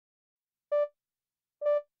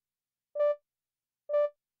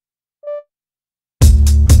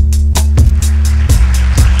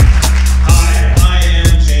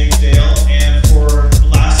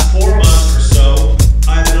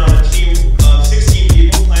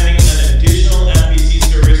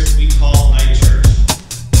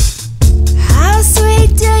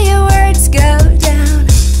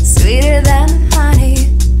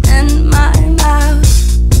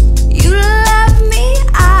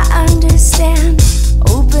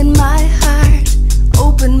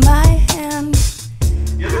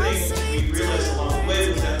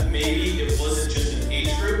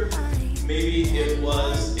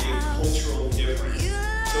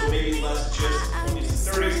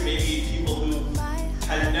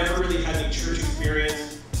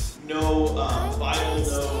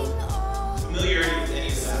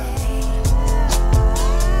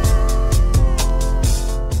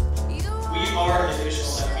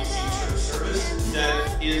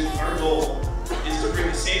is our goal is to bring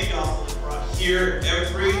the same gospel that's brought here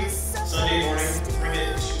every Sunday morning, bring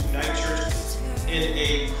it to NightChurch in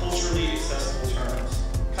a culturally accessible terms.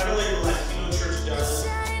 Kind of like the Latino Church does,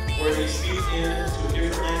 where they speak into a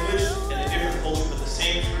different language and a different culture, but the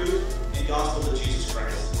same truth, the gospel of Jesus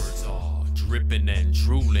Christ. Dripping and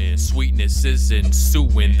drooling, sweetness is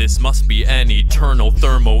ensuing. This must be an eternal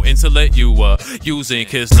thermal insulate you using,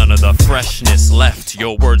 cause none of the freshness left.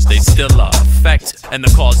 Your words, they still affect, and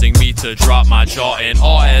they're causing me to drop my jaw in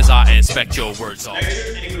awe as I inspect your words.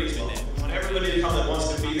 Anybody's welcome. I want everybody to come that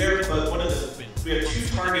wants to be there, but we have two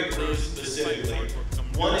target groups specifically.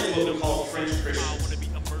 One is what we call fringe Christians.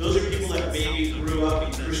 Those are people that maybe grew up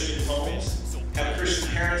in Christian homes, have Christian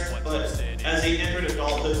parents, but as they entered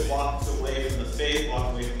adulthood, walked away from the faith,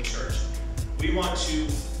 walked away from the church. We want to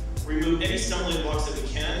remove any stumbling blocks that we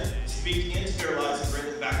can, speak into their lives, and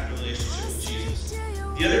bring them back into a relationship with Jesus.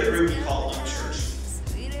 The other group we call unchurched.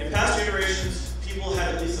 In past generations, people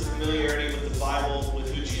had at least a familiarity with the Bible, with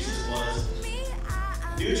who Jesus was.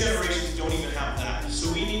 New generations don't even have that.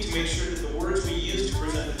 So we need to make sure that the words we use to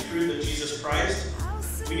present the truth of Jesus Christ,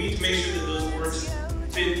 we need to make sure that those words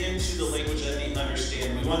fit into the language that they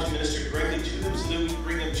understand. We want to minister directly to them so that we can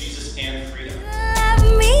bring them Jesus and freedom.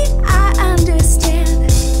 Love me, I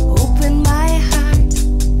understand. Open my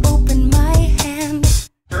heart, open my hand.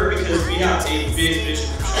 Because we have a big vision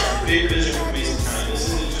for Shelton, a big vision for Mason County.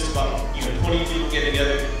 This isn't just about 20 people getting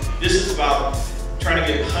together. This is about trying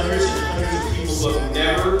to get hundreds and hundreds of people who have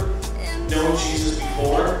never known Jesus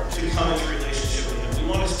before to come into a relationship with Him. We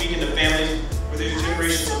want to speak into families where there's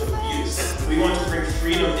generations of abuse. We want to bring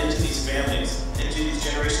freedom into these families, into these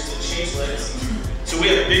generations, and change legacies. So we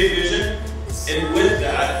have a big vision, and with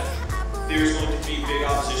that, there's going to be big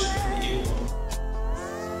opposition.